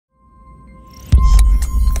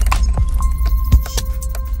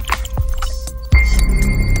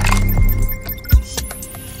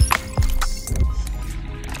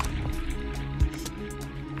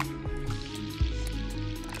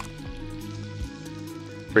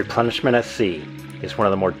Replenishment at sea is one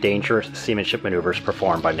of the more dangerous seamanship maneuvers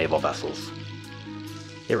performed by naval vessels.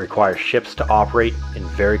 It requires ships to operate in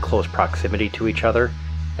very close proximity to each other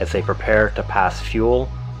as they prepare to pass fuel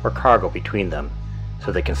or cargo between them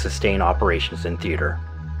so they can sustain operations in theater.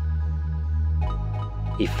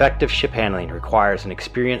 Effective ship handling requires an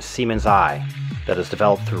experienced seaman's eye that is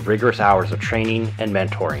developed through rigorous hours of training and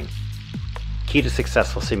mentoring. Key to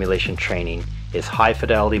successful simulation training is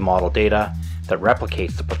high-fidelity model data that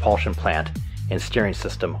replicates the propulsion plant and steering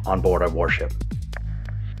system on board a warship.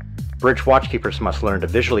 Bridge watchkeepers must learn to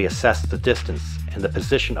visually assess the distance and the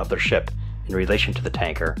position of their ship in relation to the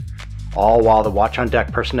tanker, all while the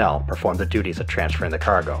watch-on-deck personnel perform the duties of transferring the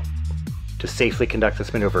cargo. To safely conduct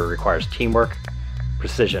this maneuver requires teamwork,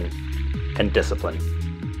 precision, and discipline.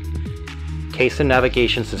 Case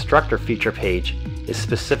Navigation's instructor feature page is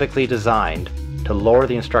specifically designed to lower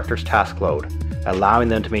the instructor's task load, allowing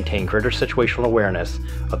them to maintain greater situational awareness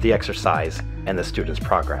of the exercise and the student's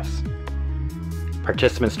progress.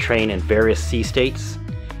 Participants train in various sea states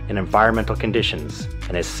and environmental conditions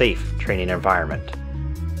in a safe training environment.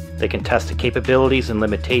 They can test the capabilities and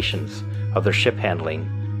limitations of their ship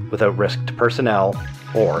handling without risk to personnel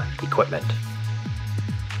or equipment.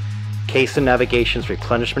 Case Navigation's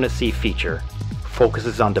Replenishment at Sea feature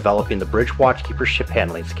focuses on developing the bridge watchkeeper's ship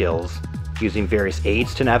handling skills using various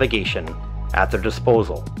aids to navigation at their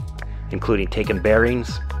disposal, including taking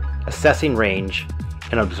bearings, assessing range,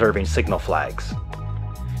 and observing signal flags.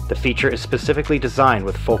 The feature is specifically designed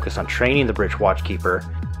with focus on training the bridge watchkeeper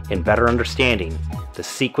in better understanding the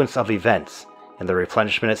sequence of events in the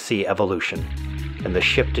replenishment at sea evolution and the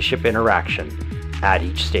ship-to-ship interaction at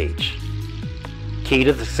each stage. Key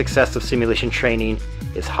to the success of simulation training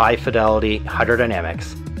is high-fidelity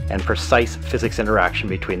hydrodynamics and precise physics interaction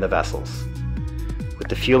between the vessels. With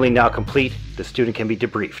the fueling now complete, the student can be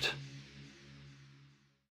debriefed.